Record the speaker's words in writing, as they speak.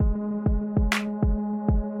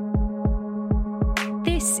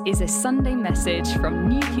This is a Sunday message from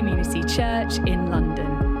New Community Church in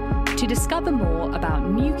London. To discover more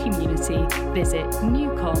about New Community, visit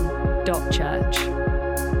newcom.church.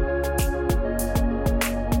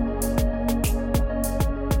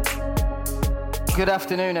 Good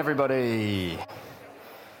afternoon, everybody.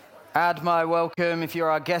 Add my welcome. If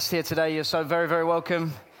you're our guest here today, you're so very, very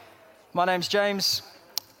welcome. My name's James.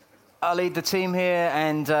 I lead the team here,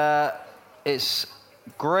 and it's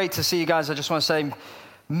great to see you guys. I just want to say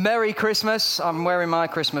Merry Christmas. I'm wearing my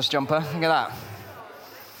Christmas jumper. Look at that.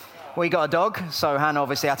 We got a dog, so Hannah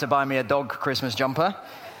obviously had to buy me a dog Christmas jumper.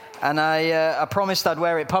 And I promised I'd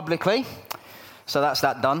wear it publicly, so that's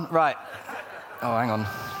that done. Right. Oh, hang on.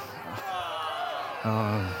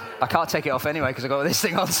 I can't take it off anyway because I've got this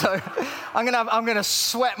thing on, so I'm gonna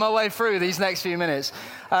sweat my way through these next few minutes.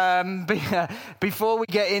 Before we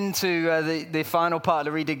get into the final part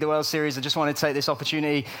of the Redig the World series, I just want to take this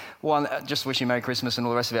opportunity. Just wish you Merry Christmas and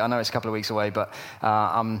all the rest of it. I know it's a couple of weeks away, but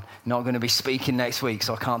I'm not going to be speaking next week,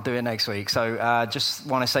 so I can't do it next week. So just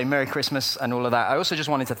want to say Merry Christmas and all of that. I also just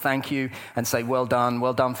wanted to thank you and say well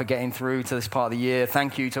done for getting through to this part of the year.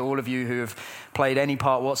 Thank you to all of you who have played any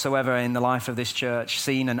part whatsoever in the life of this church,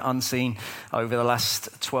 seen and unseen, over the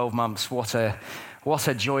last 12 months. What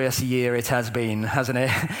a joyous year it has been, hasn't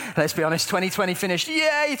it? Let's be honest, 2020 finished.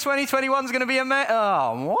 Yay, 2021's going to be amazing.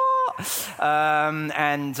 Oh, what?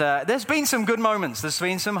 There's been some good moments. There's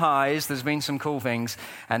been some highs. There's been some cool things.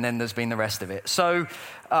 And then there's been the rest of it. So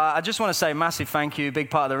I just want to say a massive thank you. Big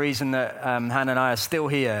part of the reason that Hannah and I are still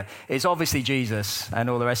here is obviously Jesus and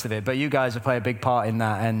all the rest of it. But you guys have played a big part in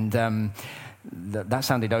that. And that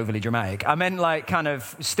sounded overly dramatic. I meant like kind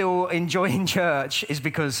of still enjoying church is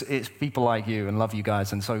because it's people like you and love you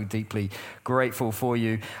guys and so deeply grateful for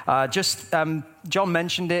you. John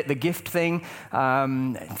mentioned it, the gift thing,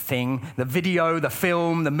 the video, the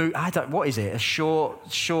film, the movie. What is it? A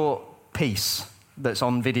short piece that's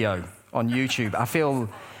on video on YouTube. I feel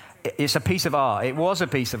it's a piece of art. It was a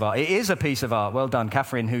piece of art. It is a piece of art. Well done.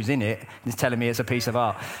 Catherine, who's in it, is telling me it's a piece of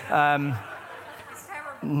art.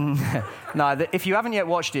 No, if you haven't yet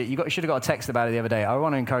watched it, you should have got a text about it the other day. I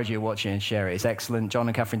want to encourage you to watch it and share it. It's excellent. John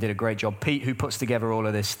and Catherine did a great job. Pete, who puts together all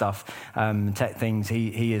of this stuff, tech things,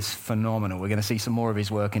 he is phenomenal. We're going to see some more of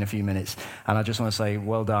his work in a few minutes. And I just want to say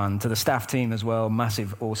well done. To the staff team as well,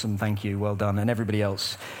 massive, awesome thank you. Well done. And everybody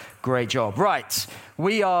else, great job. Right,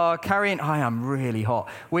 we are carrying... I am really hot.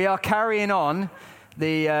 We are carrying on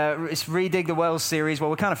it's Redig the World series.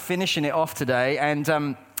 Well, we're kind of finishing it off today.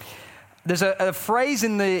 And... there's a phrase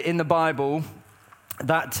in the Bible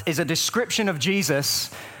that is a description of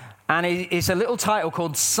Jesus, and it's a little title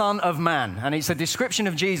called Son of Man, and it's a description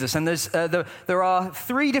of Jesus. And there are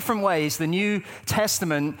three different ways the New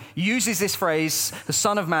Testament uses this phrase, the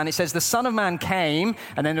Son of Man. It says the Son of Man came,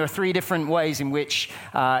 and then there are three different ways in which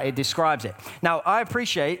it describes it. Now, I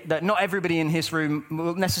appreciate that not everybody in this room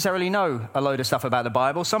will necessarily know a load of stuff about the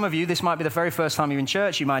Bible. Some of you, this might be the very first time you're in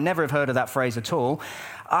church. You might never have heard of that phrase at all.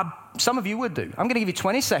 Some of you would do. I'm going to give you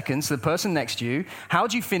 20 seconds to the person next to you. How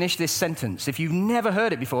do you finish this sentence? If you've never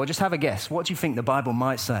heard it before, just have a guess. What do you think the Bible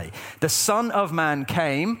might say? The Son of Man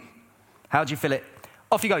came. How do you fill it?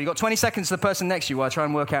 Off you go. You've got 20 seconds to the person next to you while I try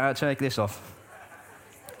and work out how to take this off.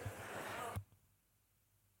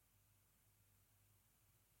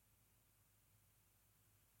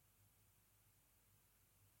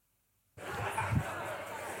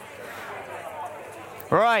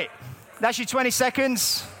 Right. That's your 20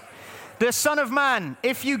 seconds. The Son of Man.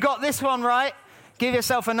 If you got this one right, give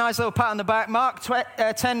yourself a nice little pat on the back. Mark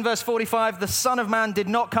 10, verse 45, the Son of Man did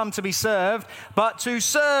not come to be served, but to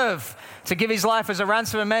serve, to give his life as a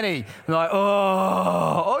ransom for many. Like,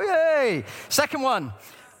 oh yay. Second one,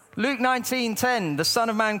 Luke 19:10, the Son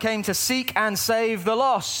of Man came to seek and save the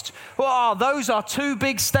lost. Oh, those are two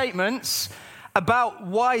big statements about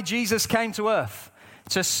why Jesus came to earth.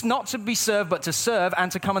 Not to be served, but to serve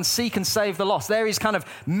and to come and seek and save the lost. There is kind of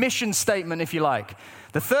mission statement, if you like.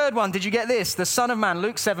 The third one, did you get this? The Son of Man,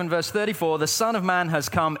 Luke 7, verse 34, the Son of Man has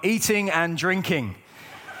come eating and drinking.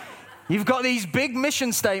 You've got these big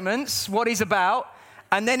mission statements, what he's about,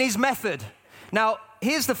 and then his method. Now,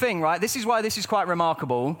 here's the thing, right? This is why this is quite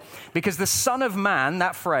remarkable, because the Son of Man,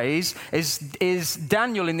 that phrase, is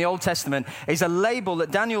Daniel in the Old Testament, is a label that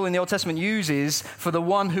Daniel in the Old Testament uses for the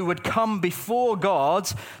one who would come before God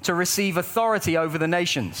to receive authority over the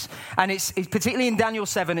nations. And it's particularly in Daniel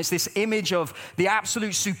 7, it's this image of the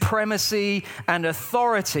absolute supremacy and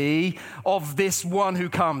authority of this one who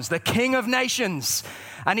comes, the King of nations.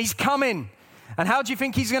 And he's coming. And how do you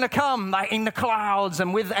think he's going to come? Like in the clouds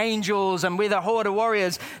and with angels and with a horde of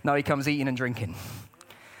warriors? No, he comes eating and drinking.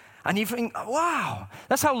 And you think, wow,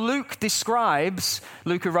 that's how Luke,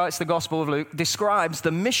 who writes the Gospel of Luke, describes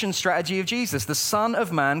the mission strategy of Jesus. The Son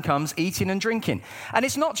of Man comes eating and drinking. And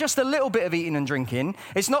it's not just a little bit of eating and drinking.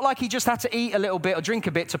 It's not like he just had to eat a little bit or drink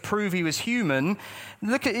a bit to prove he was human.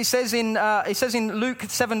 Look, it says in Luke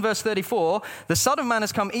 7 verse 34, the Son of Man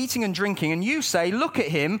has come eating and drinking, and you say, look at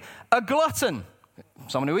him, a glutton,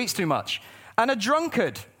 someone who eats too much, and a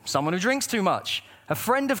drunkard, someone who drinks too much, a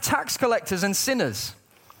friend of tax collectors and sinners.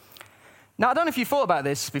 Now, I don't know if you thought about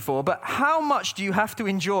this before, but how much do you have to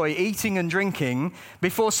enjoy eating and drinking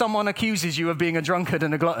before someone accuses you of being a drunkard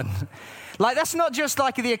and a glutton? Like, that's not just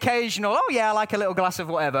like the occasional, oh yeah, I like a little glass of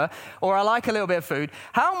whatever, or I like a little bit of food.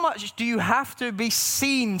 How much do you have to be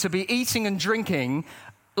seen to be eating and drinking,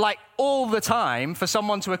 like all the time, for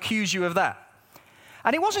someone to accuse you of that?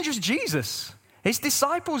 And it wasn't just Jesus. His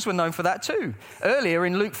disciples were known for that too. Earlier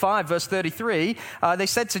in Luke 5, verse 33, they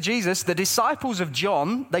said to Jesus, the disciples of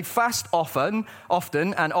John, they fast often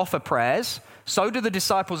and offer prayers. So do the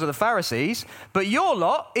disciples of the Pharisees. But your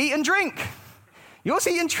lot eat and drink. Yours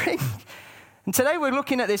eat and drink. And today we're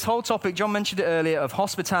looking at this whole topic, John mentioned it earlier, of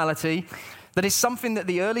hospitality. That is something that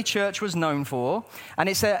the early church was known for. And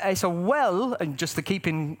it's a well, and just to keep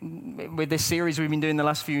in with this series we've been doing the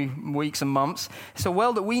last few weeks and months, it's a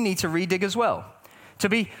well that we need to redig as well. To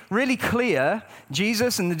be really clear,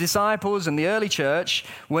 Jesus and the disciples and the early church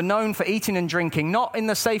were known for eating and drinking, not in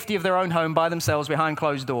the safety of their own home by themselves behind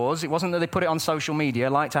closed doors. It wasn't that they put it on social media,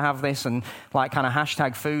 like to have this and like kind of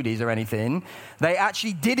hashtag foodies or anything. They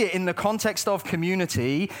actually did it in the context of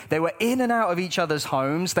community. They were in and out of each other's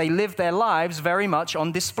homes. They lived their lives very much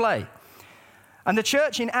on display. And the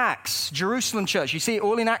church in Acts, Jerusalem church, you see it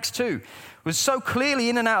all in Acts 2, was so clearly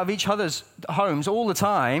in and out of each other's homes all the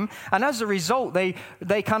time. And as a result, they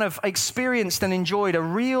kind of experienced and enjoyed a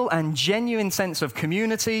real and genuine sense of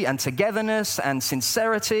community and togetherness and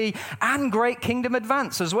sincerity and great kingdom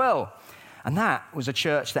advance as well. And that was a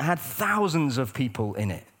church that had thousands of people in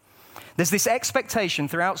it. There's this expectation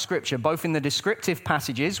throughout Scripture, both in the descriptive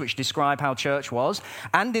passages, which describe how church was,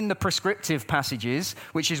 and in the prescriptive passages,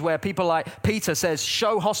 which is where people like Peter says,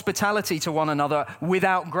 show hospitality to one another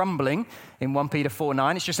without grumbling, in 1 Peter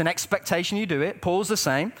 4:9. It's just an expectation you do it. Paul's the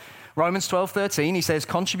same. Romans 12:13, he says,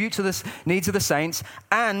 contribute to the needs of the saints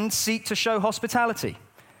and seek to show hospitality.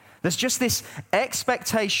 There's just this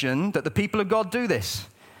expectation that the people of God do this.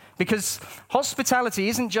 Because hospitality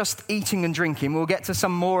isn't just eating and drinking. We'll get to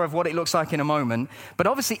some more of what it looks like in a moment. But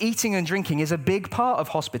obviously eating and drinking is a big part of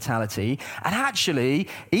hospitality. And actually,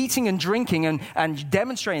 eating and drinking and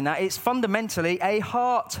demonstrating that, it's fundamentally a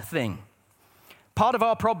heart thing. Part of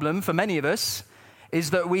our problem for many of us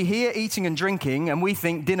is that we hear eating and drinking and we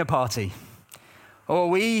think dinner party. Or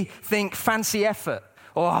we think fancy effort.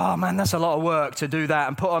 Oh man, that's a lot of work to do that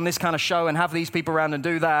and put on this kind of show and have these people around and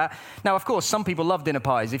do that. Now, of course, some people love dinner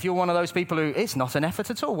parties. If you're one of those people who, it's not an effort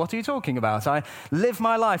at all, what are you talking about? I live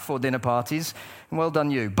my life for dinner parties. Well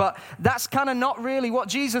done you. But that's kind of not really what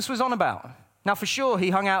Jesus was on about. Now, for sure, he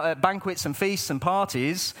hung out at banquets and feasts and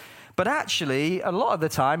parties. But actually, a lot of the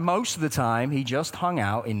time, most of the time, he just hung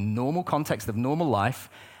out in normal context of normal life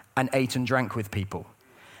and ate and drank with people.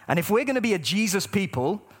 And if we're going to be a Jesus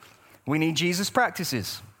people, we need Jesus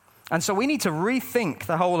practices. And so we need to rethink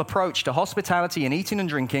the whole approach to hospitality and eating and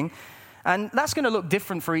drinking. And that's going to look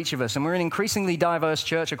different for each of us. And we're an increasingly diverse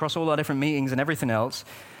church across all our different meetings and everything else.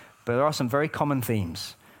 But there are some very common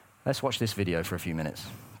themes. Let's watch this video for a few minutes.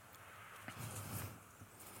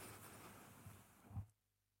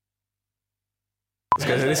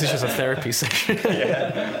 This is just a therapy session.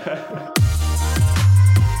 Yeah.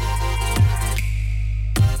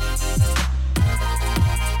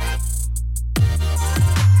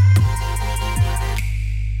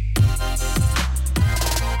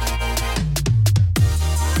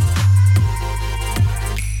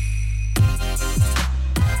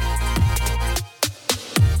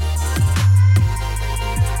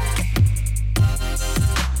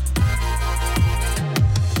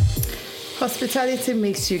 Hospitality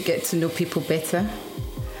makes you get to know people better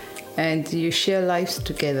and you share lives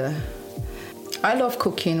together. I love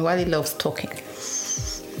cooking while he loves talking.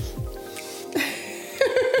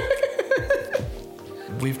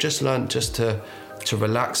 We've just learned just to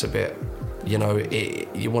relax a bit. You know,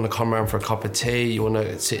 you want to come around for a cup of tea, you want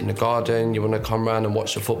to sit in the garden, you want to come around and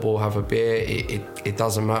watch the football, have a beer. It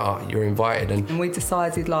doesn't matter, you're invited. And we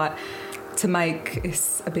decided to make,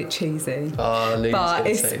 it's a bit cheesy, but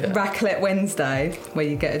it's Raclette Wednesday, where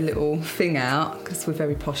you get a little thing out, because we're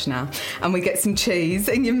very posh now, and we get some cheese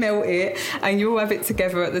and you melt it and you all have it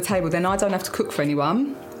together at the table. Then I don't have to cook for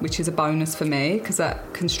anyone. which is a bonus for me because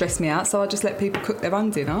that can stress me out. So I just let people cook their own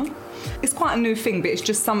dinner. It's quite a new thing, but it's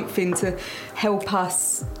just something to help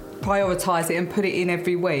us prioritise it and put it in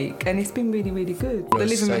every week, and it's been really, really good. The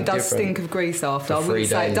living room does stink of grease after. I wouldn't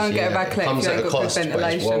say don't get a raclette if you ain't got good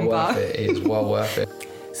ventilation, but it's well worth it.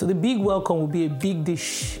 So the big welcome will be a big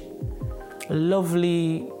dish, a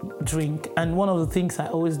lovely drink, and one of the things I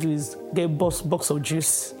always do is get a box of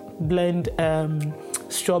juice, blend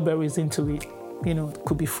strawberries into it. You know, it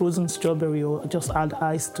could be frozen strawberry or just add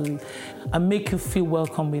ice to it and make you feel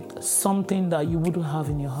welcome with something that you wouldn't have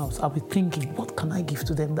in your house. I'll be thinking, what can I give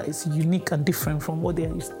to them that is unique and different from what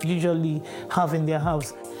they usually have in their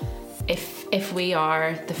house? If we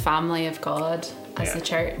are the family of God as the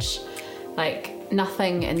church, like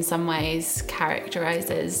nothing in some ways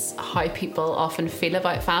characterises how people often feel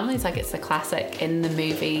about families. Like it's the classic in the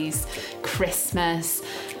movies, Christmas.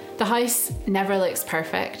 The house never looks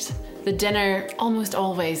perfect. The dinner almost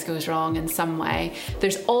always goes wrong in some way.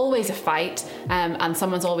 There's always a fight, and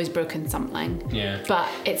someone's always broken something. Yeah. But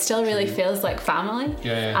it still really feels like family.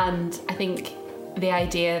 Yeah. And I think the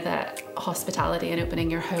idea that hospitality and opening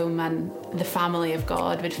your home and the family of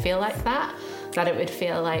God would feel like that it would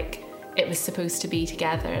feel like it was supposed to be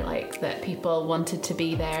together, like that people wanted to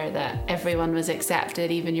be there, that everyone was accepted,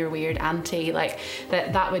 even your weird auntie, like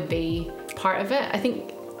that would be part of it. I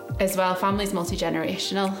think as well, family's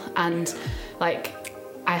multi-generational, and like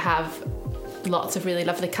I have lots of really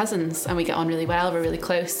lovely cousins and we get on really well, we're really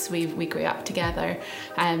close, we grew up together,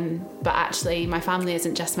 but actually my family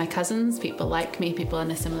isn't just my cousins, people like me, people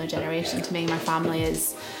in a similar generation to me. My family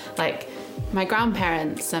is like my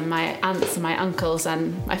grandparents and my aunts and my uncles,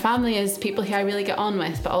 and my family is people who I really get on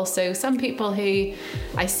with, but also some people who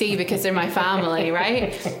I see because they're my family,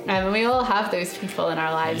 right? And we all have those people in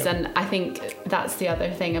our lives, and I think that's the other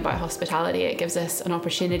thing about hospitality. It gives us an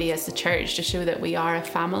opportunity as the church to show that we are a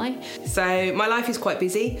family. So my life is quite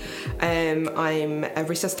busy. I'm a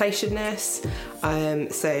resuscitation nurse,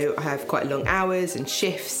 so I have quite long hours and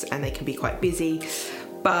shifts, and they can be quite busy.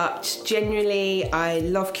 But generally, I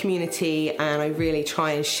love community, and I really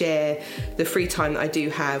try and share the free time that I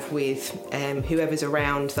do have with whoever's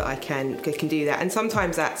around that I can do that. And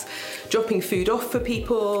sometimes that's dropping food off for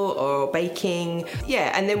people or baking.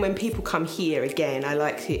 Yeah, and then when people come here, again, I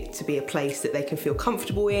like it to be a place that they can feel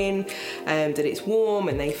comfortable in, that it's warm,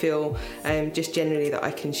 and they feel just generally that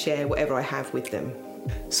I can share whatever I have with them.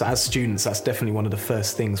 So as students, that's definitely one of the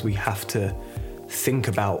first things we have to think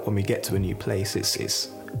about when we get to a new place. It's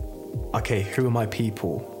okay, who are my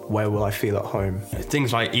people? Where will I feel at home?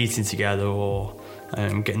 Things like eating together, or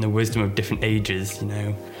getting the wisdom of different ages, you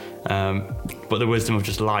know, but the wisdom of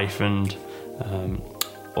just life, and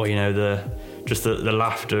or you know, the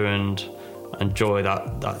laughter and joy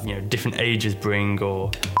that you know different ages bring.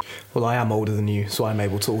 Or well, I am older than you, so I'm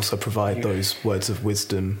able to also provide those words of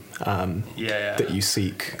wisdom that you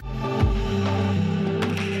seek.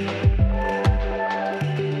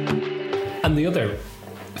 And the other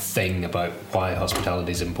thing about why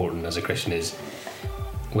hospitality is important as a Christian is,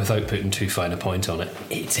 without putting too fine a point on it,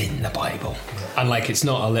 it's in the Bible. And like it's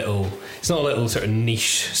not a little sort of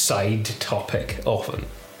niche side topic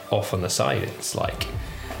off on the side. It's like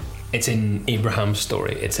it's in Abraham's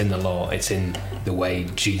story, it's in the law, it's in the way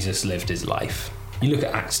Jesus lived his life. You look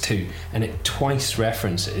at Acts 2 and it twice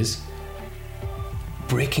references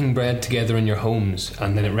breaking bread together in your homes,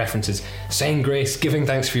 and then it references saying grace, giving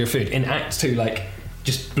thanks for your food. In Acts 2, like,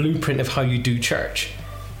 just blueprint of how you do church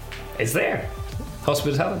is there.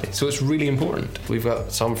 Hospitality. So it's really important. We've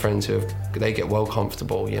got some friends they get well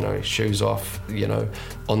comfortable, you know, shoes off, you know,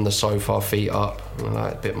 on the sofa, feet up. I'm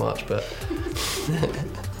like, a bit much, but...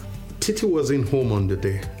 Titi was in home on the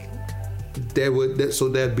day. There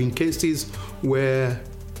had been cases where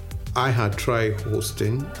I had tried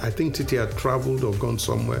hosting. I think Titi had traveled or gone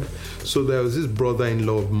somewhere. So there was this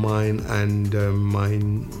brother-in-law of mine, and my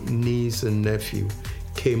niece and nephew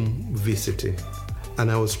came visiting. And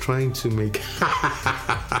I was trying to make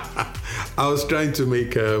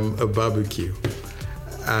a barbecue.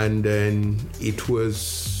 And then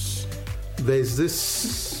there's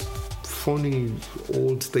this funny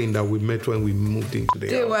old thing that we met when we moved into the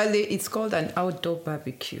house. Well, it's called an outdoor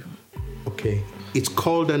barbecue. Okay. It's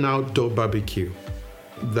called an outdoor barbecue.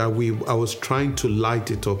 I was trying to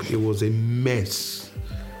light it up. It was a mess.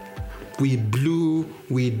 We blew,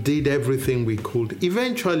 we did everything we could.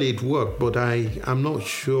 Eventually it worked, but I'm not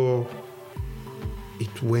sure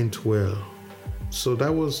it went well. So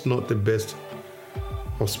that was not the best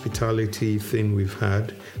hospitality thing we've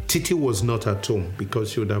had. Titi was not at home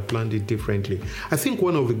because she would have planned it differently. I think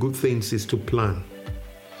one of the good things is to plan.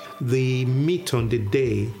 The meat on the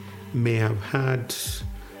day may have had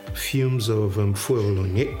fumes of fuel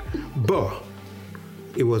on it, but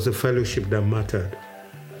it was the fellowship that mattered.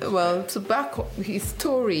 Well, to back up his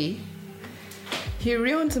story, he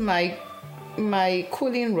ruined my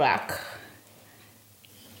cooling rack.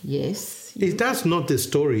 Yes. That's not the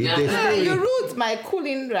story. Yeah, you ruined my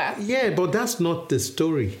cooling rack. Yeah, but that's not the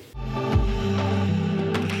story.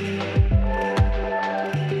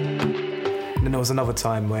 And then there was another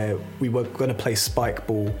time where we were going to play spike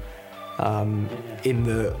ball in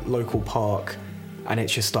the local park, and it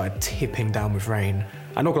just started tipping down with rain.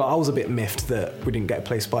 And I was a bit miffed that we didn't get to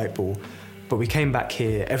play spike ball, but we came back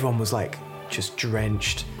here, everyone was like just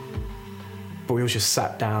drenched, but we all just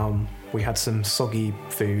sat down. We had some soggy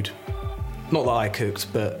food, not that I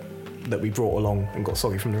cooked, but that we brought along and got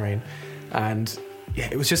soggy from the rain. And yeah,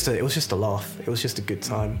 it was just a laugh. It was just a good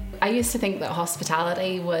time. I used to think that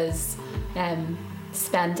hospitality was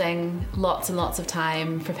spending lots and lots of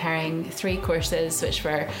time preparing 3 courses which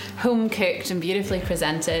were home cooked and beautifully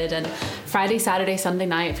presented, and Friday, Saturday, Sunday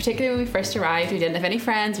night, particularly when we first arrived, we didn't have any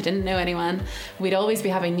friends, we didn't know anyone, we'd always be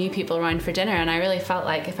having new people around for dinner, and I really felt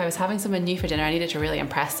like if I was having someone new for dinner, I needed to really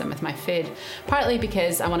impress them with my food, partly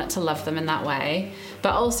because I wanted to love them in that way,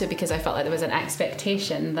 but also because I felt like there was an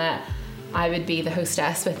expectation that I would be the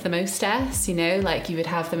hostess with the mostess, you know, like you would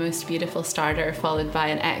have the most beautiful starter followed by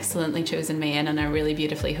an excellently chosen main and a really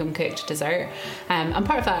beautifully home-cooked dessert. And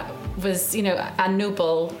part of that was, you know, a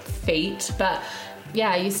noble feat, but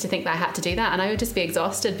yeah, I used to think that I had to do that, and I would just be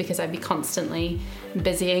exhausted because I'd be constantly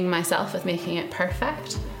busying myself with making it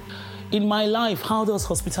perfect. In my life, how does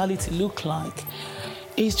hospitality look like?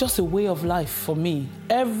 It's just a way of life for me.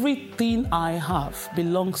 Everything I have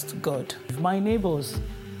belongs to God. My neighbors,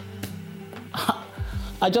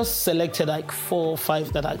 I just selected like 4 or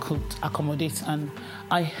 5 that I could accommodate, and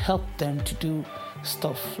I helped them to do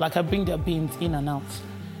stuff. Like I bring their beans in and out.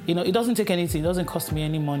 You know, it doesn't take anything, it doesn't cost me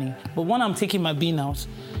any money. But when I'm taking my bean out,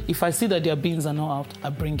 if I see that their beans are not out, I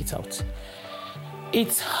bring it out.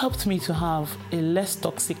 It's helped me to have a less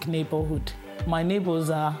toxic neighborhood. My neighbors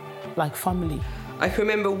are like family. I can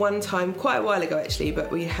remember one time, quite a while ago actually,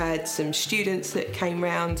 but we had some students that came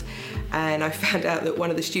round, and I found out that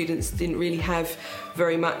one of the students didn't really have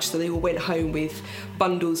very much, so they all went home with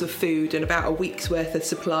bundles of food and about a week's worth of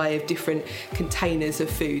supply of different containers of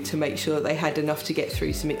food to make sure that they had enough to get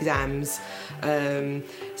through some exams.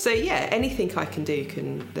 So yeah, anything I can do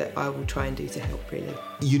that I will try and do to help, really.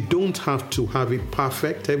 You don't have to have it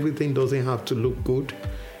perfect. Everything doesn't have to look good.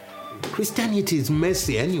 Christianity is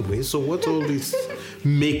messy anyway, so what's all this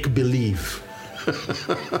make-believe?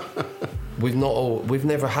 We've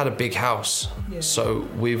never had a big house, so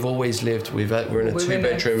we've always lived. We're in a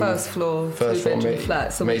 2-bedroom, first floor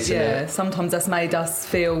flat. So sometimes that's made us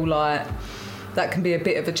feel like that can be a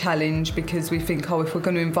bit of a challenge, because we think, if we're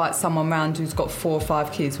going to invite someone round who's got 4 or 5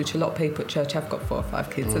 kids, which a lot of people at church have got 4 or 5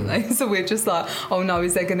 kids, haven't they? So we're just like, oh no,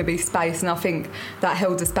 is there going to be space? And I think that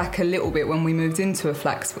held us back a little bit when we moved into a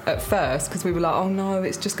flat at first, because we were like, oh no,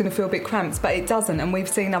 it's just going to feel a bit cramped, but it doesn't. And we've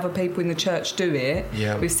seen other people in the church do it.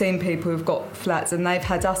 Yeah. We've seen people who've got flats and they've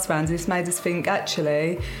had us round, and it's made us think,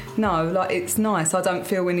 actually, no, like it's nice. I don't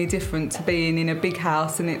feel any different to being in a big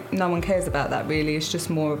house, and no one cares about that really. It's just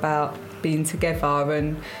more about being together.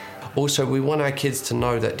 And also we want our kids to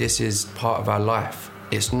know that this is part of our life.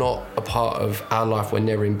 It's not a part of our life when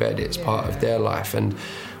they're in bed, it's part of their life, and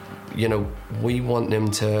you know, we want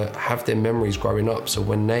them to have their memories growing up, so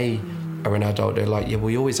when they are an adult, they're like, yeah,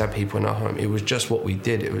 we always had people in our home, it was just what we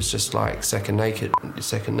did, it was just like second nature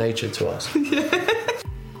to us.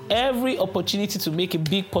 Every opportunity to make a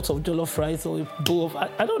big pot of jollof rice or a bowl of,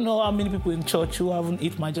 I don't know how many people in church who haven't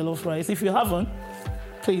eaten my jollof rice. If you haven't,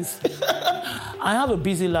 please. I have a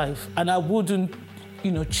busy life, and I wouldn't,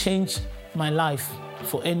 change my life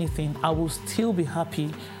for anything. I will still be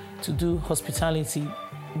happy to do hospitality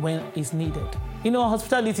when it's needed.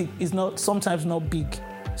 Hospitality is sometimes not big.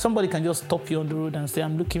 Somebody can just stop you on the road and say,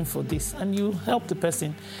 I'm looking for this, and you help the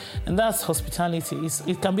person. And that's hospitality.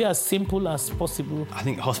 It can be as simple as possible. I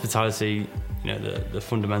think hospitality, the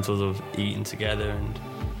fundamentals of eating together,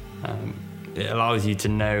 and it allows you to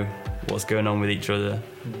know what's going on with each other.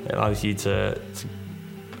 It allows you to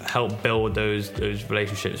help build those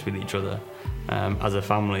relationships with each other as a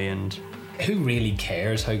family. And who really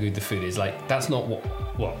cares how good the food is? Like, that's not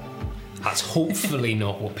that's hopefully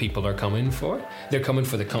not what people are coming for. They're coming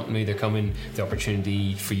for the company, they're coming for the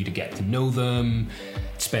opportunity for you to get to know them,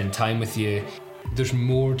 spend time with you. There's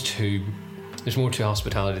more to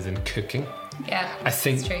hospitality than cooking. Yeah, I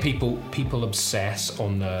think people obsess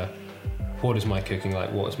on what is my cooking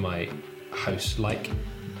like, what is my house like,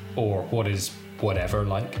 or what is whatever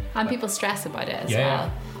like. And people stress about it as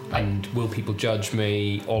well. and will people judge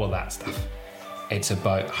me, all of that stuff. It's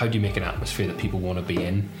about how do you make an atmosphere that people want to be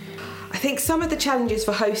in. I think some of the challenges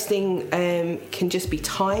for hosting can just be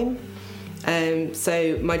time.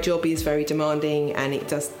 So my job is very demanding and it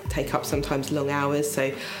does take up sometimes long hours.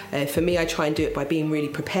 So for me, I try and do it by being really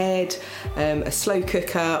prepared, a slow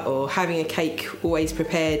cooker or having a cake always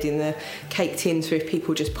prepared in the cake tins for if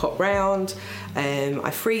people just pop round.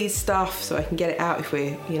 I freeze stuff so I can get it out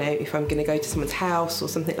if I'm going to go to someone's house or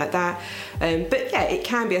something like that. But yeah, it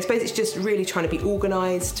can be. I suppose it's just really trying to be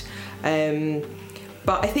organised.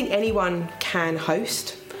 But I think anyone can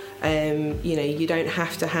host. You don't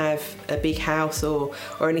have to have a big house or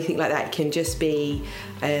anything like that. It can just be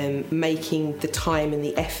making the time and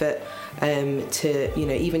the effort to,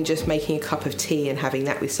 even just making a cup of tea and having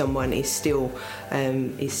that with someone is still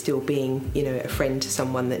being, a friend to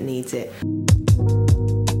someone that needs it.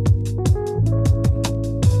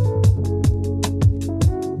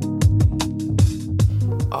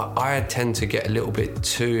 I tend to get a little bit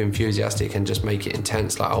too enthusiastic and just make it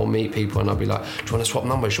intense. Like, I'll meet people and I'll be like, do you want to swap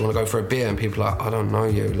numbers? Do you want to go for a beer? And people are like, I don't know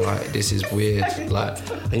you. Like, this is weird. Like,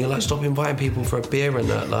 and you're like, stop inviting people for a beer and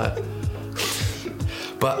that. Like,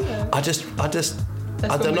 but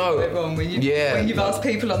I don't know. Wrong when you've asked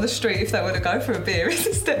people on the street if they want to go for a beer. It's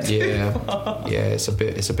a step too far. Yeah, it's a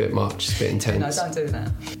bit much. It's a bit intense. No, don't do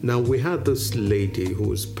that. Now, we had this lady who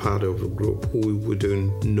was part of a group who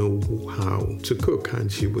wouldn't know how to cook,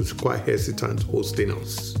 and she was quite hesitant hosting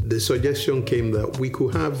us. The suggestion came that we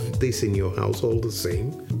could have this in your house all the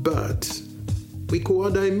same, but we could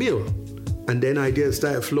order a meal. And then ideas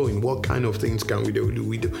started flowing. What kind of things can we do?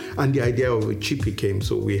 And the idea of a chippy came.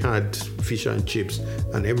 So we had fish and chips,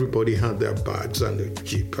 and everybody had their bags and a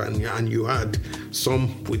chip. And you had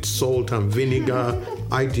some with salt and vinegar.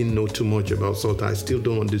 I didn't know too much about salt. I still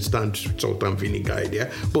don't understand salt and vinegar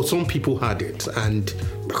idea. But some people had it. And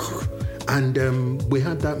we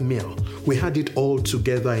had that meal. We had it all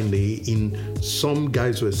together in some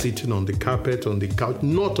guys were sitting on the carpet, on the couch,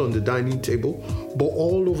 not on the dining table, but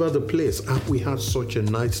all over the place. And we had such a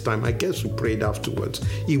nice time. I guess we prayed afterwards.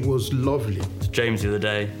 It was lovely. James the other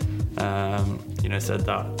day, said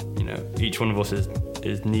that, each one of us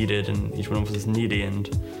is needed and each one of us is needy. And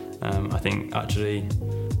I think actually,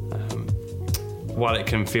 while it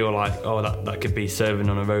can feel like, that could be serving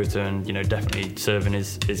on a rota and, definitely serving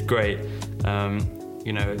is great,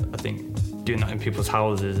 I think doing that in people's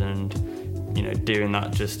houses and, doing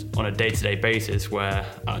that just on a day-to-day basis where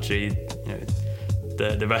actually,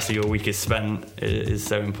 the rest of your week is spent is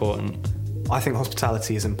so important. I think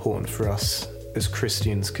hospitality is important for us as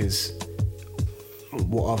Christians because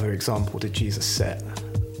what other example did Jesus set?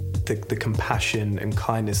 The compassion and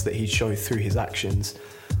kindness that he showed through his actions.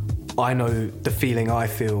 I know the feeling I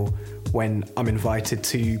feel when I'm invited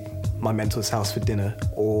to my mentor's house for dinner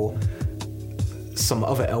or some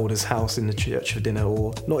other elder's house in the church for dinner,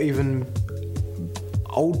 or not even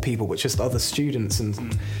old people, but just other students and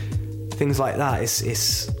things like that.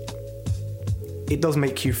 It does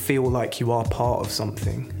make you feel like you are part of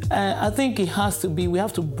something. I think it has to be, we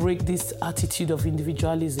have to break this attitude of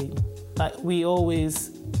individualism. Like we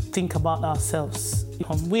always think about ourselves.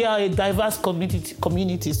 We are a diverse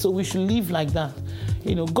community, so we should live like that.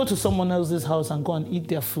 Go to someone else's house and go and eat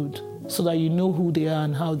their food so that you know who they are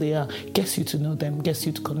and how they are. Gets you to know them, gets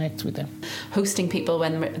you to connect with them. Hosting people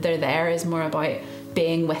when they're there is more about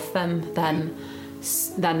being with them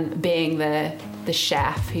than being the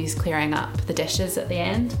chef who's clearing up the dishes at the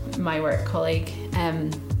end. My work colleague,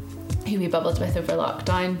 who we bubbled with over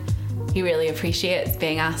lockdown, he really appreciates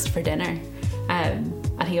being asked for dinner. And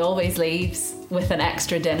he always leaves with an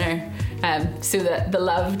extra dinner so that the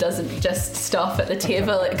love doesn't just stop at the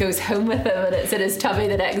table, it goes home with him and it's in his tummy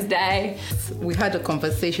the next day. We had a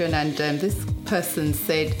conversation and this person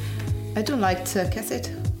said, I don't like turkey. I said,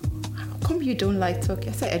 how come you don't like turkey?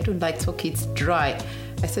 I said, I don't like turkey, it's dry.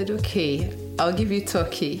 I said, okay, I'll give you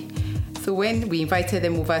turkey. So when we invited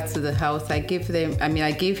them over to the house, I gave him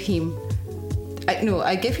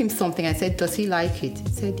something. I said, does he like it? He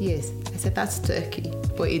said, yes. I said, that's turkey,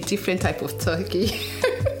 but a different type of turkey.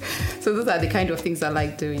 So those are the kind of things I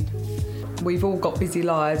like doing. We've all got busy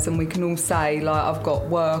lives and we can all say, like, I've got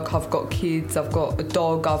work, I've got kids, I've got a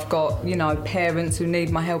dog, I've got, parents who need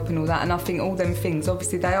my help and all that. And I think all them things,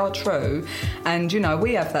 obviously, they are true. And,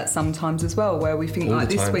 we have that sometimes as well, where we think,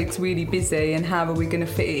 this week's really busy and how are we going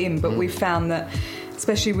to fit it in? But we've found that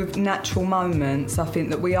especially with natural moments, I think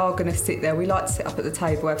that we are going to sit there. We like to sit up at the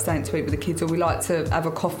table, have something to eat with the kids, or we like to have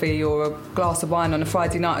a coffee or a glass of wine on a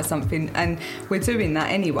Friday night or something, and we're doing that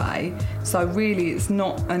anyway. So really, it's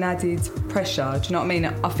not an added pressure. Do you know what I mean?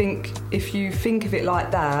 I think if you think of it like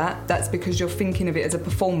that, that's because you're thinking of it as a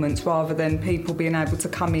performance rather than people being able to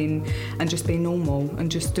come in and just be normal and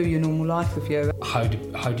just do your normal life with you. How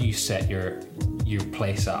do you set your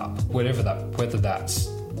place up, whether that's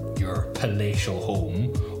your palatial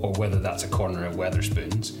home or whether that's a corner at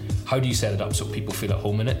Wetherspoons? How do you set it up so people feel at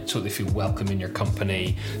home in it, so they feel welcome in your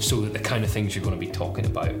company, so that the kind of things you're going to be talking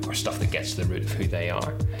about are stuff that gets to the root of who they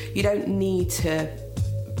are? You don't need to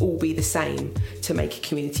all be the same to make a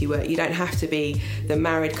community work. You don't have to be the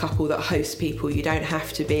married couple that hosts people. You don't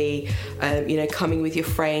have to be, coming with your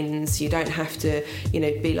friends. You don't have to,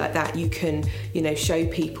 be like that. You can, show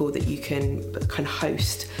people that you can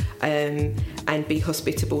host and be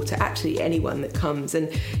hospitable to actually anyone that comes. And,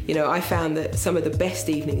 I found that some of the best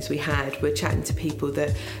evenings we had were chatting to people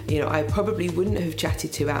that, I probably wouldn't have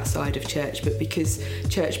chatted to outside of church, but because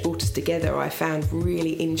church brought us together, I found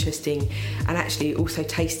really interesting and actually also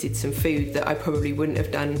tasted some food that I probably wouldn't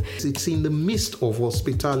have done. It's in the midst of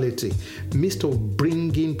hospitality, midst of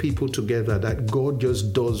bringing people together, that God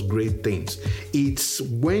just does great things. It's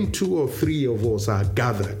when 2 or 3 of us are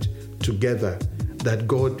gathered together that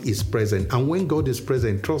God is present. And when God is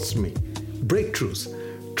present, trust me, breakthroughs,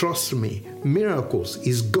 trust me, miracles,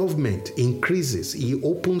 His government increases. He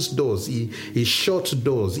opens doors, He shuts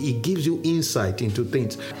doors, He gives you insight into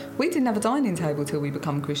things. We didn't have a dining table till we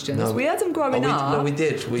become Christians. No, we had them growing up. No, we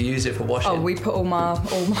did. We use it for washing. Oh, we put all my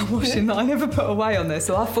washing that I never put away on there.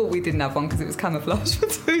 So I thought we didn't have one because it was camouflage for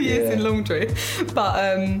 2 years in laundry.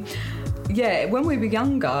 But when we were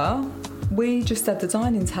younger, we just had the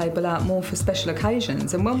dining table out more for special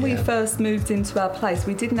occasions. And when we first moved into our place,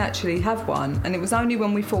 we didn't actually have one. And it was only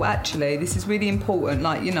when we thought, actually, this is really important.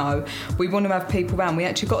 Like, we want to have people around. We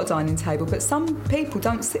actually got a dining table. But some people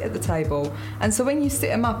don't sit at the table. And so when you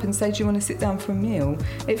sit them up and say, do you want to sit down for a meal?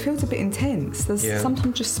 It feels a bit intense. There's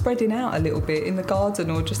sometimes just spreading out a little bit in the garden,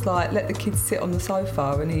 or just like let the kids sit on the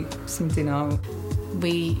sofa and eat some dinner.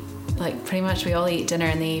 We, pretty much we all eat dinner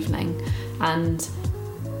in the evening. And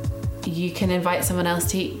you can invite someone else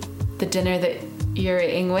to eat the dinner that you're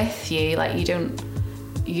eating with you.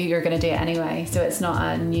 You're going to do it anyway, so it's not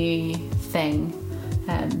a new thing.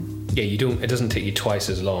 It doesn't take you twice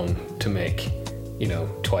as long to make,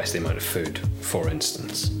 twice the amount of food, for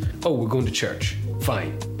instance. Oh, we're going to church.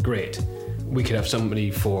 Fine, great. We could have somebody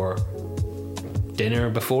for dinner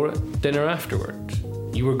before it, dinner afterwards.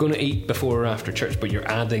 You were going to eat before or after church, but you're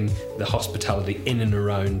adding the hospitality in and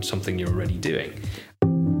around something you're already doing.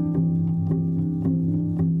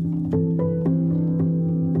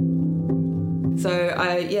 So,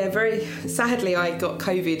 very sadly, I got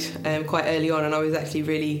COVID quite early on, and I was actually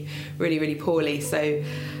really, really, really poorly. So,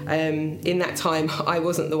 in that time, I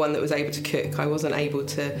wasn't the one that was able to cook. I wasn't able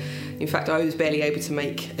to, in fact, I was barely able to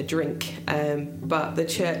make a drink. But the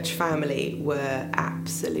church family were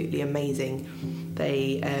absolutely amazing.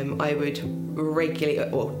 I would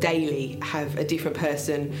regularly or daily have a different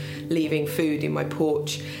person leaving food in my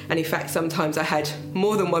porch, and in fact sometimes I had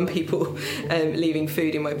more than one people leaving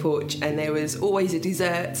food in my porch, and there was always a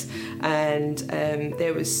dessert, and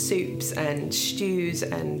there was soups and stews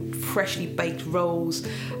and freshly baked rolls.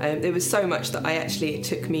 There was so much that it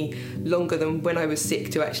took me longer than when I was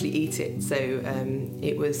sick to actually eat it, so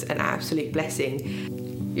it was an absolute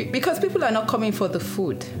blessing. Because people are not coming for the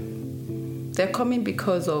food. They're coming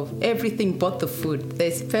because of everything but the food.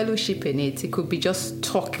 There's fellowship in it. It could be just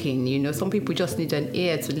talking, Some people just need an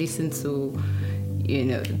ear to listen to,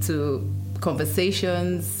 to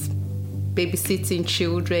conversations, babysitting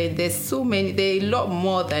children. There's a lot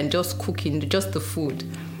more than just cooking, just the food.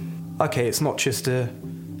 Okay, it's not just a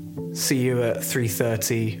see you at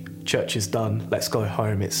 3:30, church is done, let's go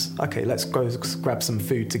home. It's, okay, let's go grab some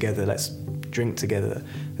food together, let's drink together.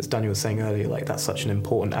 As Daniel was saying earlier, that's such an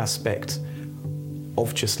important aspect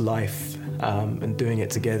of just life, and doing it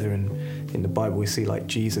together. And in the Bible we see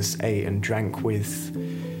Jesus ate and drank with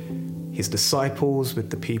his disciples, with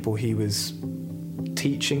the people he was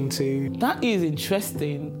teaching to. That is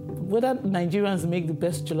interesting. Whether Nigerians make the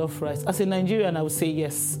best jollof rice. As a Nigerian, I would say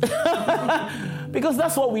yes. Because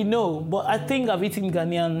that's what we know. But I think I've eaten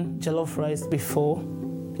Ghanaian jollof rice before.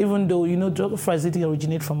 Even though, jollof rice didn't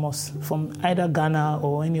originate from us, from either Ghana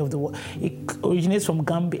or any of it originates from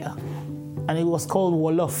Gambia. And it was called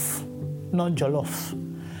Wolof, not jollof.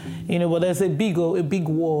 But there's a big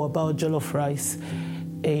war about jollof rice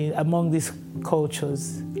among these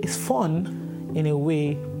cultures. It's fun in a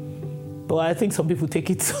way, but I think some people take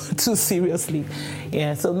it too seriously.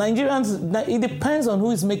 Yeah, so Nigerians, it depends on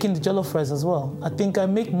who is making the jollof rice as well. I think I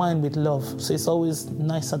make mine with love, so it's always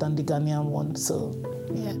nicer than the Ghanaian one, so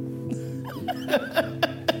yeah.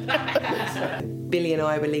 Billy and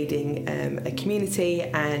I were leading a community,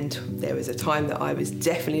 and there was a time that I was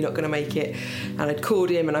definitely not going to make it, and I'd called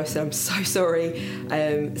him and I said, I'm so sorry.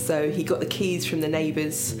 So he got the keys from the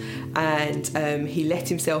neighbours, and he let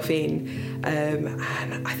himself in, and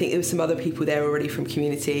I think there were some other people there already from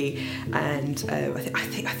community, and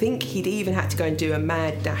I think he'd even had to go and do a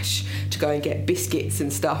mad dash to go and get biscuits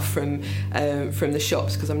and stuff from the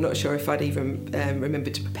shops, because I'm not sure if I'd even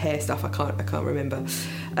remembered to prepare stuff. I can't remember.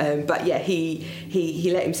 But yeah,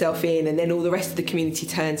 he let himself in, and then all the rest of the community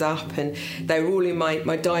turns up, and they were all in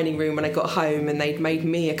my dining room when I got home, and they'd made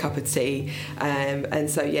me a cup of tea, and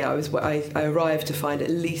so yeah, I arrived to find at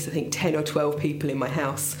least, I think, 10 or 12 people in my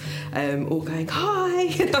house, all going hi,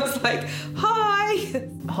 and I was like, hi.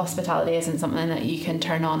 Hospitality isn't something that you can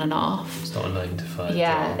turn on and off. It's not a 9 to 5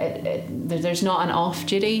 yeah, there's not an off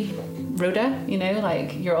duty rota, you know,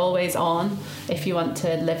 like you're always on if you want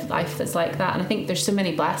to live life that's like that. And I think there's so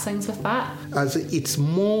many blessings with that. As it's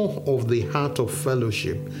more of the heart of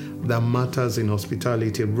fellowship that matters in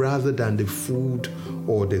hospitality rather than the food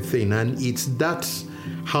or the thing. And it's that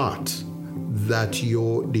heart that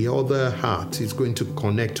the other heart is going to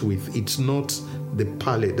connect with. It's not the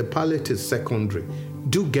palate. The palate is secondary.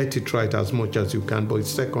 Do get it right as much as you can, but it's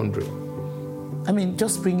secondary. I mean,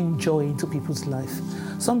 just bringing joy into people's life.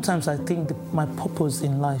 Sometimes I think my purpose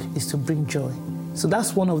in life is to bring joy. So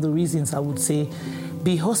that's one of the reasons I would say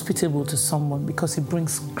be hospitable to someone, because it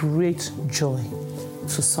brings great joy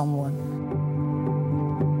to someone.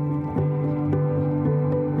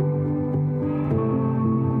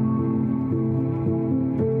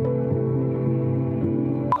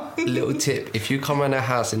 Little tip, if you come around a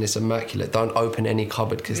house and it's immaculate, don't open any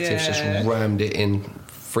cupboard, because Tiff's just rammed it in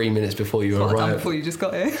 3 minutes before you arrive. Before you just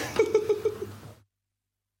got here.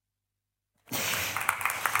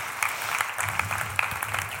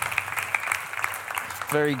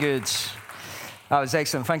 Very good. That was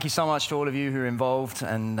excellent. Thank you so much to all of you who are involved,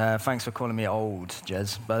 and thanks for calling me old,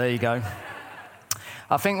 Jez. But there you go.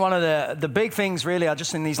 I think one of the big things, really, I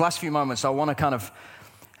just in these last few moments, I want to kind of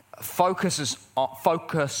focus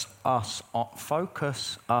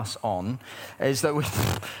us on is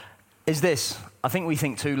this. I think we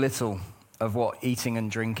think too little of what eating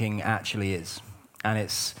and drinking actually is, and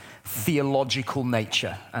its theological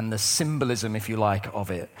nature and the symbolism, if you like,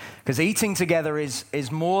 of it. Because eating together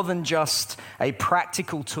is more than just a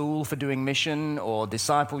practical tool for doing mission or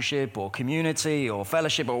discipleship or community or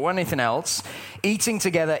fellowship or anything else. Eating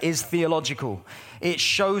together is theological. It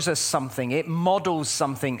shows us something. It models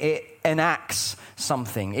something. It enacts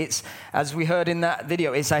something. It's, as we heard in that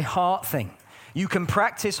video, it's a heart thing. You can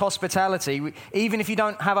practice hospitality even if you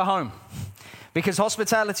don't have a home. Because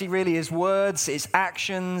hospitality really is words, it's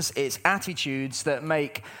actions, it's attitudes that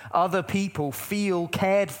make other people feel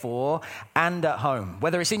cared for and at home.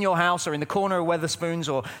 Whether it's in your house or in the corner of Wetherspoons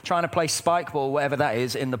or trying to play spike ball, whatever that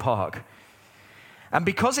is, in the park. And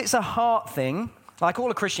because it's a heart thing, like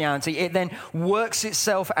all of Christianity, it then works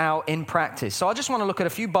itself out in practice. So I just want to look at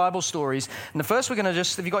a few Bible stories. And the first we're going to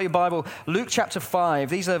if you've got your Bible, Luke chapter 5.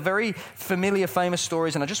 These are very familiar, famous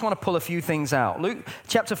stories, and I just want to pull a few things out. Luke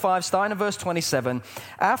chapter 5, starting at verse 27.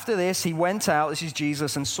 After this, he went out, this is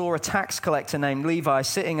Jesus, and saw a tax collector named Levi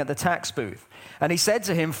sitting at the tax booth. And he said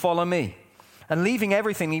to him, "Follow me." And leaving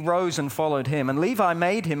everything, he rose and followed him. And Levi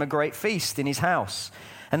made him a great feast in his house.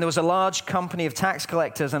 And there was a large company of tax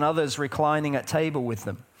collectors and others reclining at table with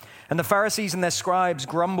them. And the Pharisees and their scribes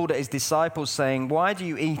grumbled at his disciples, saying, "Why do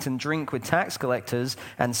you eat and drink with tax collectors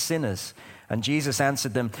and sinners?" And Jesus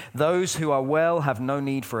answered them, "Those who are well have no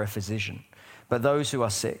need for a physician, but those who are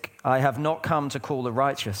sick. I have not come to call the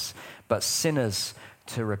righteous, but sinners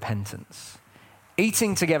to repentance."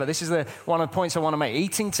 Eating together, this is one of the points I want to make.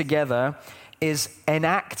 Eating together is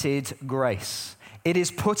enacted grace. It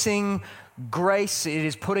is putting grace, it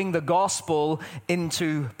is putting the gospel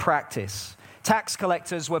into practice. Tax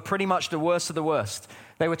collectors were pretty much the worst of the worst.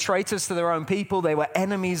 They were traitors to their own people. They were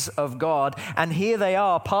enemies of God. And here they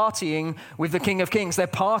are partying with the King of Kings. They're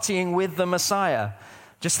partying with the Messiah.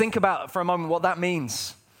 Just think about for a moment what that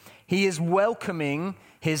means. He is welcoming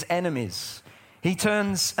his enemies. He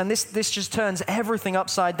turns, and this just turns everything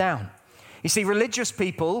upside down. You see, religious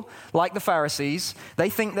people, like the Pharisees, they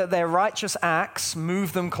think that their righteous acts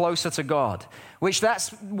move them closer to God, which that's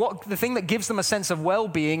what the thing that gives them a sense of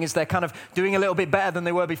well-being is they're kind of doing a little bit better than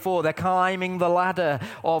they were before. They're climbing the ladder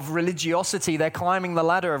of religiosity. They're climbing the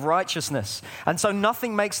ladder of righteousness. And so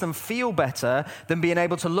nothing makes them feel better than being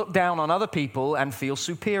able to look down on other people and feel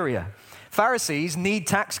superior. Pharisees need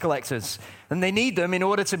tax collectors, and they need them in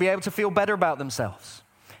order to be able to feel better about themselves.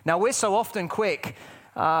 Now, we're so often quick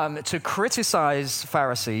to criticize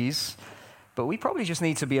Pharisees, but we probably just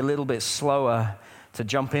need to be a little bit slower to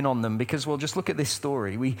jump in on them, because we'll just look at this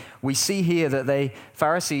story. We see here that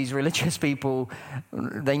Pharisees, religious people,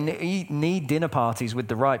 they need dinner parties with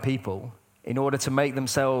the right people in order to make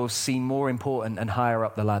themselves seem more important and higher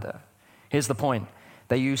up the ladder. Here's the point.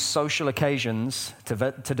 They use social occasions to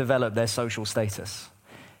develop their social status.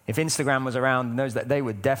 If Instagram was around, knows that they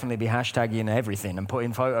would definitely be hashtagging everything and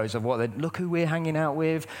putting photos of look who we're hanging out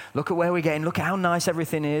with, look at where we're getting, look at how nice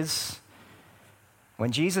everything is.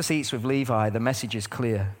 When Jesus eats with Levi, the message is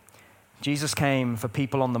clear. Jesus came for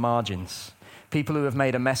people on the margins, people who have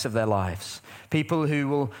made a mess of their lives, people who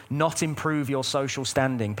will not improve your social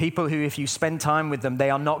standing, people who, if you spend time with them, they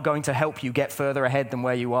are not going to help you get further ahead than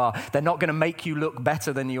where you are. They're not going to make you look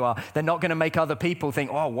better than you are. They're not going to make other people think,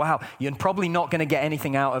 oh, wow, you're probably not going to get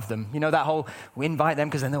anything out of them. You know that whole, we invite them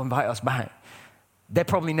because then they'll invite us back. They're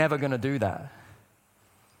probably never going to do that.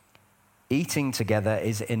 Eating together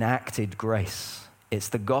is enacted grace. It's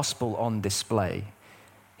the gospel on display.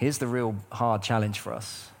 Here's the real hard challenge for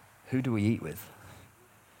us. Who do we eat with?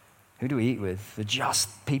 Who do we eat with? The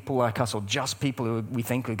just people like us, or just people who we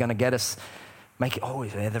think are going to get us, make it, oh,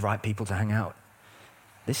 they're the right people to hang out.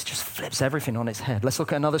 This just flips everything on its head. Let's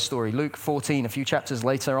look at another story. Luke 14, a few chapters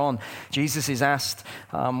later on, Jesus is asked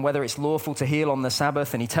whether it's lawful to heal on the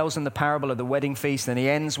Sabbath, and he tells them the parable of the wedding feast, and he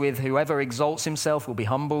ends with, whoever exalts himself will be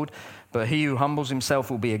humbled, but he who humbles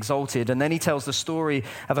himself will be exalted. And then he tells the story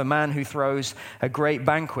of a man who throws a great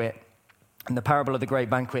banquet, and the parable of the great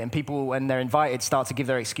banquet, and people, when they're invited, start to give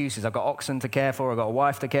their excuses. I've got oxen to care for, I've got a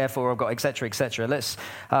wife to care for, I've got et cetera, et cetera. Let's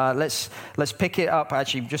pick it up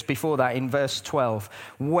actually just before that in verse 12.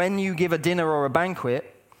 When you give a dinner or a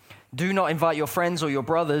banquet, do not invite your friends or your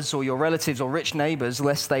brothers or your relatives or rich neighbors,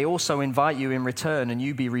 lest they also invite you in return and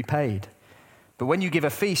you be repaid. But when you give a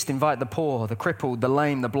feast, invite the poor, the crippled, the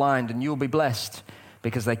lame, the blind, and you will be blessed,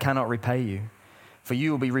 because they cannot repay you. For you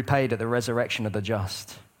will be repaid at the resurrection of the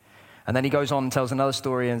just. And then he goes on and tells another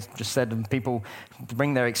story and just said, people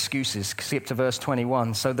bring their excuses. Skip to verse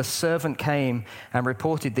 21. So the servant came and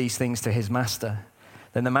reported these things to his master.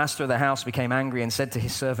 Then the master of the house became angry and said to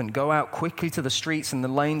his servant, go out quickly to the streets and the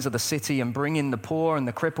lanes of the city and bring in the poor and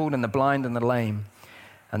the crippled and the blind and the lame.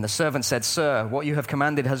 And the servant said, sir, what you have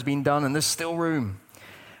commanded has been done, and there's still room.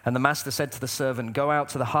 And the master said to the servant, go out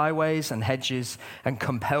to the highways and hedges and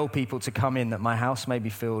compel people to come in, that my house may be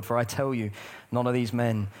filled. For I tell you, none of these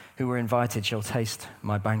men who were invited shall taste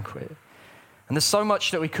my banquet. And there's so much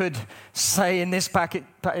that we could say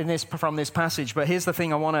from this passage, but here's the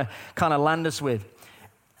thing I want to kind of land us with.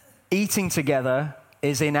 Eating together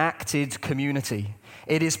is enacted community.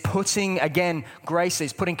 It is putting, again, grace,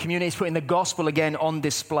 it's putting community, it's putting the gospel again on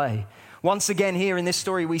display. Once again, here in this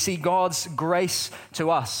story, we see God's grace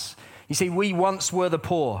to us. You see, we once were the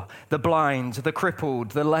poor, the blind, the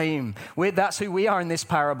crippled, the lame. That's who we are in this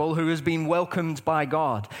parable, who has been welcomed by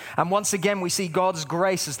God. And once again, we see God's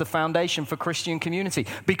grace as the foundation for Christian community,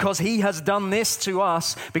 because he has done this to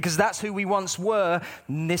us, because that's who we once were,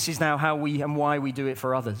 and this is now how we and why we do it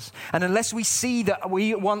for others. And unless we see that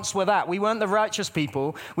we once were that, we weren't the righteous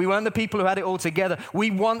people, we weren't the people who had it all together,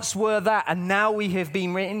 we once were that, and now we have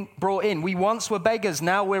been brought in. We once were beggars,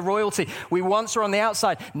 now we're royalty. We once were on the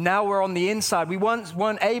outside, now we're on the inside. We once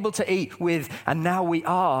weren't able to eat with, and now we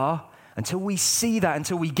are. Until we see that,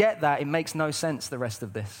 until we get that, it makes no sense, the rest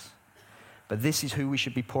of this. But this is who we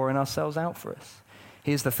should be pouring ourselves out for us.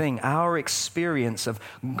 Here's the thing. Our experience of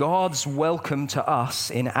God's welcome to us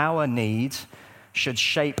in our need should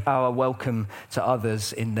shape our welcome to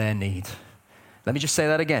others in their need. Let me just say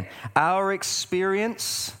that again. Our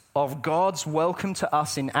experience of God's welcome to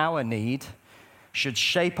us in our need should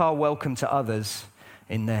shape our welcome to others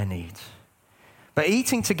in their need. But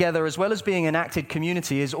eating together, as well as being an acted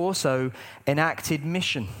community, is also an acted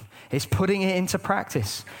mission. It's putting it into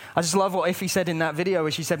practice. I just love what Iffy said in that video,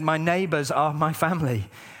 where she said, my neighbors are my family.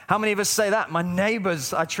 How many of us say that? My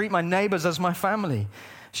neighbors, I treat my neighbors as my family.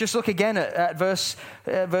 Let's just look again at verse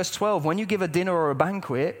 12. When you give a dinner or a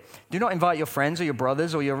banquet, do not invite your friends or your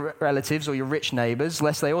brothers or your relatives or your rich neighbors,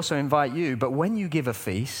 lest they also invite you. But when you give a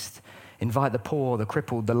feast, invite the poor, the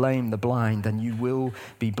crippled, the lame, the blind, and you will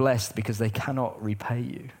be blessed, because they cannot repay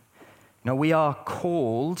you. No, we are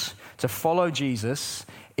called to follow Jesus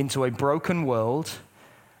into a broken world,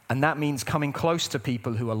 and that means coming close to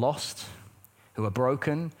people who are lost, who are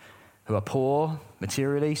broken, who are poor,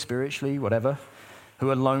 materially, spiritually, whatever, who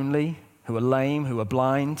are lonely, who are lame, who are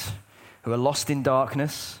blind, who are lost in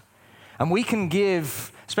darkness. And we can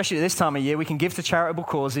give, especially at this time of year, we can give to charitable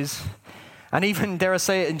causes. And even, dare I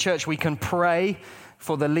say it, in church, we can pray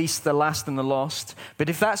for the least, the last, and the lost. But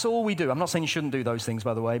if that's all we do, I'm not saying you shouldn't do those things,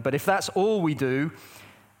 by the way, but if that's all we do,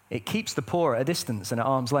 it keeps the poor at a distance and at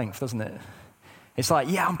arm's length, doesn't it? It's like,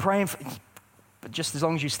 yeah, I'm praying for, but just as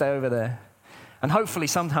long as you stay over there. And hopefully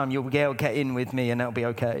sometime you'll be able to get in with me and that'll be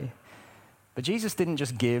okay. But Jesus didn't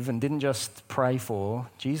just give and didn't just pray for.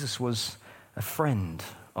 Jesus was a friend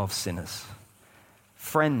of sinners.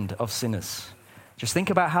 Friend of sinners. Just think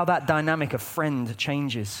about how that dynamic of friend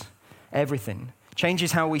changes everything.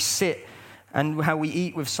 Changes how we sit and how we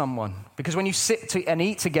eat with someone. Because when you sit and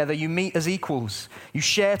eat together, you meet as equals. You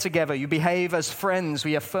share together. You behave as friends.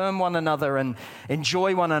 We affirm one another and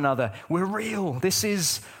enjoy one another. We're real. This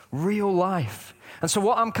is real life. And so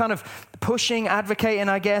what I'm kind of pushing, advocating,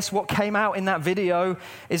 I guess, what came out in that video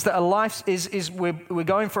is that a life we're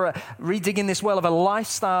going for redigging this well of a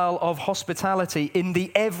lifestyle of hospitality in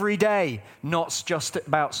the everyday, not just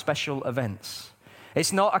about special events.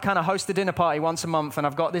 It's not I kind of host a dinner party once a month and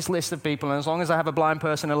I've got this list of people, and as long as I have a blind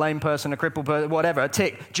person, a lame person, a crippled person, whatever, a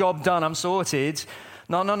tick, job done, I'm sorted.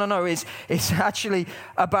 No. It's actually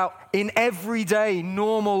about in everyday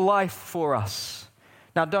normal life for us.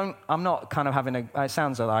 Now, I'm not kind of it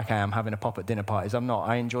sounds like I am having a pop at dinner parties. I'm not.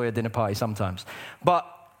 I enjoy a dinner party sometimes. But,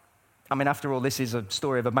 I mean, after all, this is a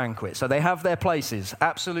story of a banquet. So they have their places.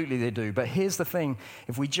 Absolutely they do. But here's the thing.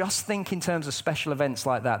 If we just think in terms of special events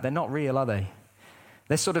like that, they're not real, are they?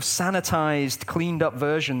 They're sort of sanitized, cleaned up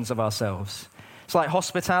versions of ourselves. It's like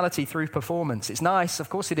hospitality through performance. It's nice, of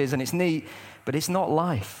course it is, and it's neat, but it's not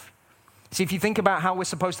life. See, if you think about how we're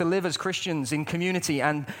supposed to live as Christians in community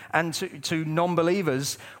and to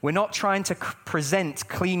non-believers, we're not trying to present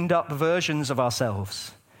cleaned up versions of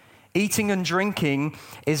ourselves. Eating and drinking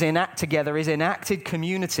is enacted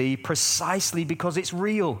community precisely because it's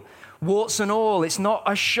real. Warts and all, it's not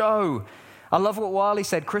a show. I love what Wiley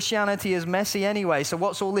said, Christianity is messy anyway, so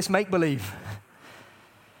what's all this make-believe?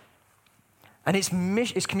 And it's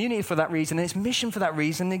community for that reason, and it's mission for that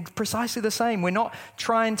reason, precisely the same. We're not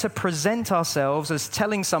trying to present ourselves as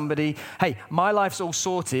telling somebody, hey, my life's all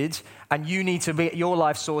sorted, and you need to be your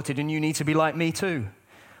life sorted, and you need to be like me too.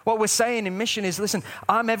 What we're saying in mission is, listen,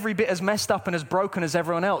 I'm every bit as messed up and as broken as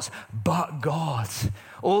everyone else, but God.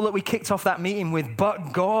 All that we kicked off that meeting with,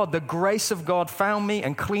 but God, the grace of God found me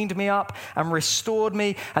and cleaned me up and restored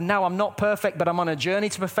me. And now I'm not perfect, but I'm on a journey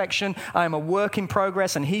to perfection. I am a work in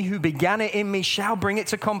progress, and he who began it in me shall bring it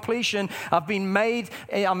to completion. I'm made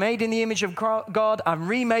in the image of God. I'm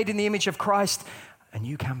remade in the image of Christ, and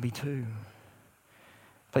you can be too.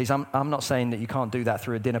 Please, I'm not saying that you can't do that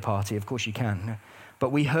through a dinner party. Of course you can.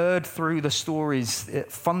 But we heard through the stories,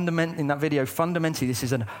 in that video, fundamentally, this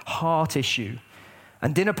is a heart issue.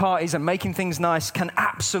 And dinner parties and making things nice can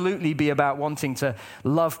absolutely be about wanting to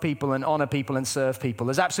love people and honor people and serve people.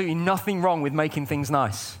 There's absolutely nothing wrong with making things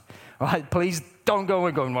nice. Right? Please don't go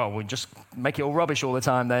and go, well, we'll just make it all rubbish all the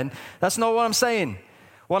time then. That's not what I'm saying.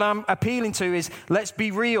 What I'm appealing to is let's be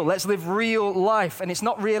real. Let's live real life. And it's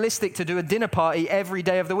not realistic to do a dinner party every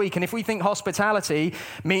day of the week. And if we think hospitality,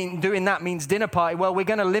 doing that means dinner party, well, we're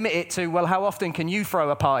going to limit it to, well, how often can you throw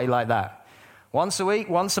a party like that? Once a week,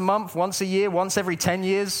 once a month, once a year, once every 10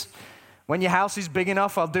 years? When your house is big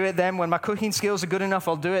enough, I'll do it then. When my cooking skills are good enough,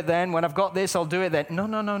 I'll do it then. When I've got this, I'll do it then.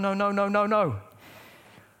 No.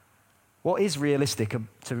 What is realistic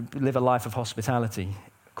to live a life of hospitality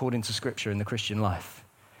according to Scripture in the Christian life?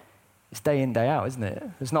 It's day in, day out, isn't it?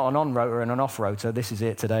 There's not an on-rotor and an off-rotor. This is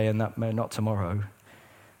it today and that not tomorrow.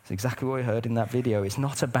 It's exactly what we heard in that video. It's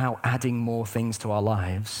not about adding more things to our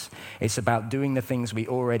lives. It's about doing the things we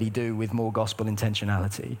already do with more gospel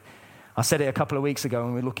intentionality. I said it a couple of weeks ago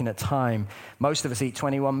when we were looking at time. Most of us eat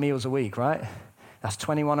 21 meals a week, right? That's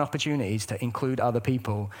 21 opportunities to include other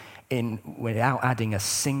people in without adding a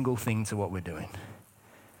single thing to what we're doing.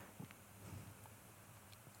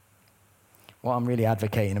 What I'm really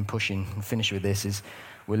advocating and pushing, and finish with this, is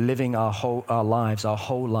we're living our whole lives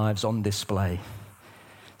on display.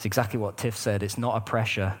 It's exactly what Tiff said. It's not a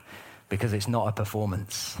pressure because it's not a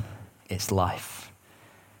performance. It's life.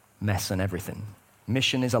 Mess and everything.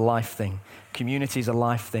 Mission is a life thing. Community is a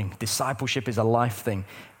life thing. Discipleship is a life thing.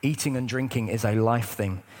 Eating and drinking is a life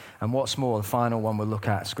thing. And what's more, the final one we'll look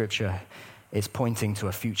at, Scripture, is pointing to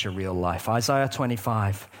a future real life. Isaiah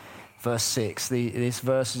 25. Verse 6, these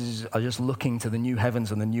verses are just looking to the new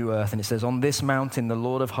heavens and the new earth. And it says, on this mountain, the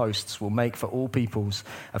Lord of hosts will make for all peoples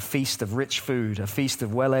a feast of rich food, a feast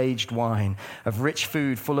of well-aged wine, of rich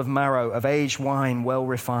food full of marrow, of aged wine well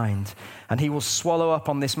refined. And he will swallow up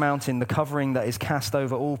on this mountain the covering that is cast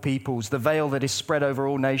over all peoples, the veil that is spread over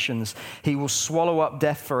all nations. He will swallow up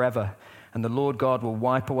death forever. And the Lord God will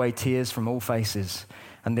wipe away tears from all faces.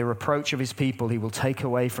 And the reproach of his people he will take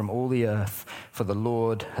away from all the earth, for the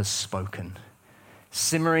Lord has spoken.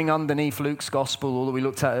 Simmering underneath Luke's gospel, all that we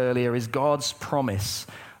looked at earlier, is God's promise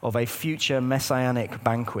of a future messianic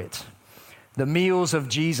banquet. The meals of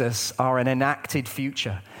Jesus are an enacted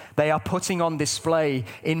future. They are putting on display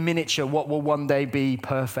in miniature what will one day be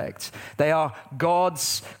perfect. They are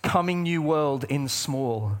God's coming new world in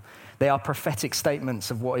small. They are prophetic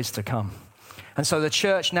statements of what is to come. And so the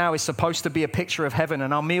church now is supposed to be a picture of heaven,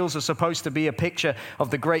 and our meals are supposed to be a picture of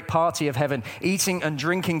the great party of heaven, eating and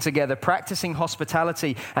drinking together, practicing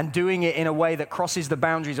hospitality, and doing it in a way that crosses the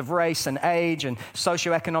boundaries of race and age and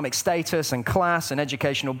socioeconomic status and class and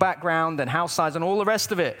educational background and house size and all the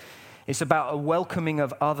rest of it. It's about a welcoming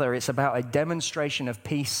of other. It's about a demonstration of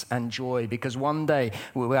peace and joy, because one day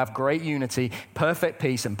we will have great unity, perfect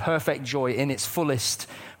peace, and perfect joy in its fullest.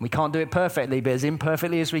 We can't do it perfectly, but as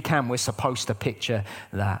imperfectly as we can, we're supposed to picture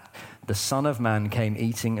that. The Son of Man came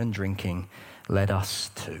eating and drinking, let us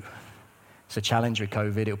too. It's a challenge with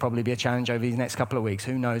COVID. It'll probably be a challenge over these next couple of weeks.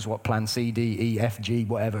 Who knows what plan C, D, E, F, G,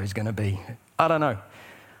 whatever is going to be. I don't know.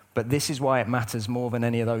 But this is why it matters more than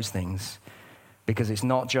any of those things. Because it's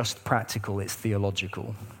not just practical, it's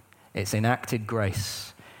theological. It's enacted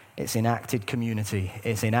grace. It's enacted community.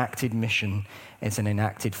 It's enacted mission. It's an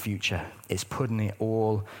enacted future. It's putting it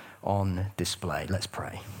all on display. Let's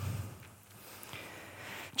pray.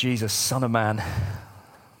 Jesus, Son of Man,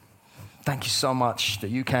 thank you so much that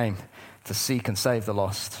you came to seek and save the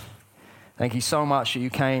lost. Thank you so much that you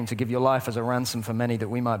came to give your life as a ransom for many that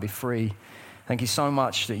we might be free. Thank you so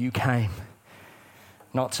much that you came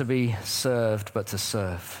not to be served, but to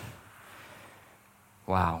serve.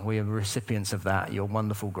 Wow, we are recipients of that, your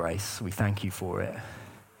wonderful grace. We thank you for it.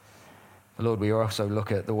 Lord, we also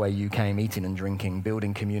look at the way you came, eating and drinking,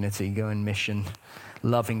 building community, going mission,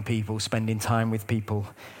 loving people, spending time with people,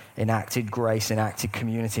 enacted grace, enacted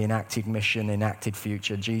community, enacted mission, enacted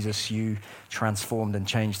future. Jesus, you transformed and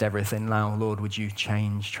changed everything. Now, Lord, would you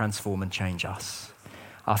change, transform, and change us?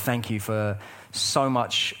 I thank you for so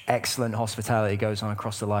much excellent hospitality goes on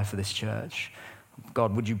across the life of this church.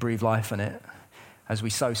 God, would you breathe life in it? As we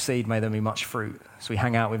sow seed, may there be much fruit. As we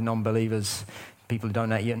hang out with non-believers, people who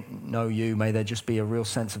don't yet know you, may there just be a real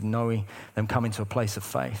sense of knowing them coming to a place of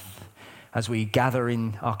faith. As we gather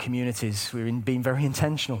in our communities, we're being very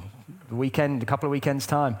intentional. A couple of weekends'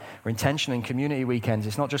 time, we're intentional in community weekends.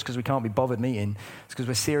 It's not just because we can't be bothered meeting. It's because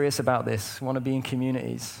we're serious about this. We want to be in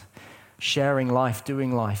communities, sharing life,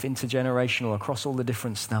 doing life, intergenerational, across all the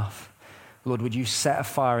different stuff. Lord, would you set a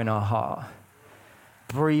fire in our heart?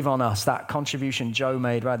 Breathe on us. That contribution Joe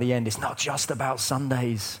made right at the end, it's not just about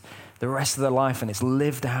Sundays, the rest of the life, and it's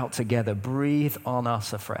lived out together. Breathe on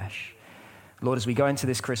us afresh. Lord, as we go into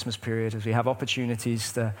this Christmas period, as we have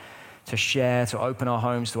opportunities to share, to open our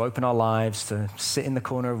homes, to open our lives, to sit in the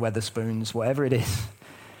corner of Wetherspoons, whatever it is,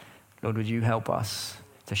 Lord, would you help us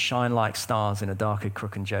to shine like stars in a dark and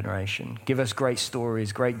crooked generation. Give us great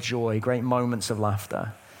stories, great joy, great moments of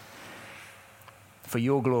laughter. For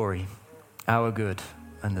your glory, our good,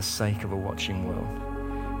 and the sake of a watching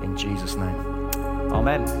world. In Jesus' name,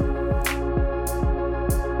 amen.